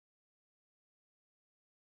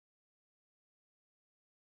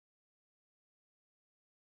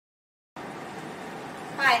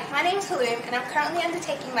Hi, my name is Haloom and I'm currently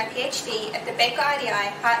undertaking my PhD at the BakerIDI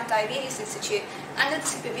Heart and Diabetes Institute under the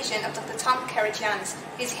supervision of Dr. Tom Karagiannis,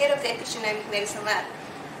 who is head of the Epigenomic Medicine Lab.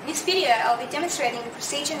 In this video, I'll be demonstrating a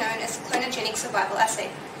procedure known as the Clonogenic Survival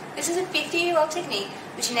Assay. This is a 50-year-old technique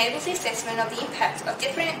which enables the assessment of the impact of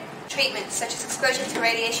different treatments such as exposure to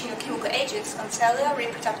radiation or chemical agents on cellular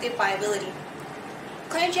reproductive viability.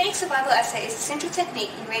 Clonogenic Survival Assay is a central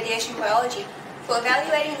technique in radiation biology for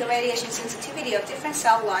evaluating the radiation sensitivity of different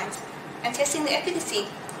cell lines and testing the efficacy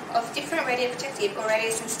of different radioprotective or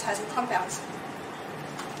radiosensitizing compounds.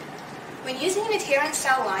 When using an adherent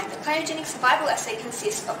cell line, the clonogenic survival assay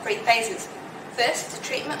consists of 3 phases. First, the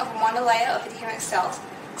treatment of a monolayer of adherent cells.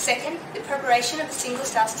 Second, the preparation of a single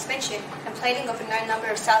cell suspension and plating of a known number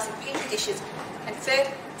of cells in petri dishes. And third,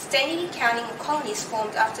 staining and counting of colonies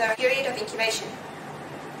formed after a period of incubation.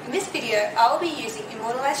 In this video, I will be using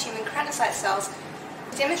immortalized human keratinocyte cells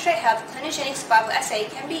to demonstrate how the clonogenic survival assay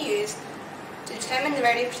can be used to determine the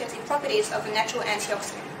radioprotective properties of a natural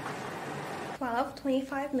antioxidant. 12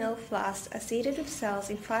 25ml flasks are seeded with cells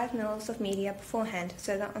in 5 ml of media beforehand,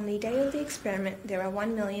 so that on the day of the experiment there are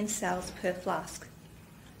 1 million cells per flask.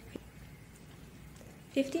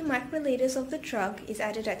 50 microliters of the drug is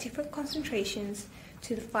added at different concentrations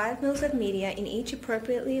to the 5 ml of media in each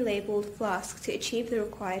appropriately labelled flask to achieve the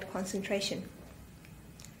required concentration.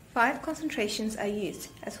 5 concentrations are used,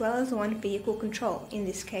 as well as 1 vehicle control, in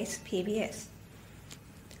this case PBS.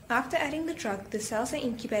 After adding the drug, the cells are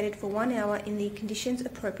incubated for 1 hour in the conditions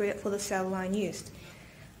appropriate for the cell line used.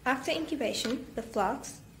 After incubation, the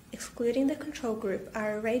flasks, excluding the control group,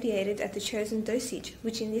 are irradiated at the chosen dosage,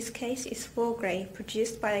 which in this case is 4 Gray,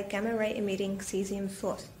 produced by a gamma-ray emitting cesium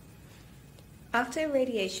source. After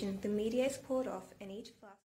irradiation, the media is poured off and each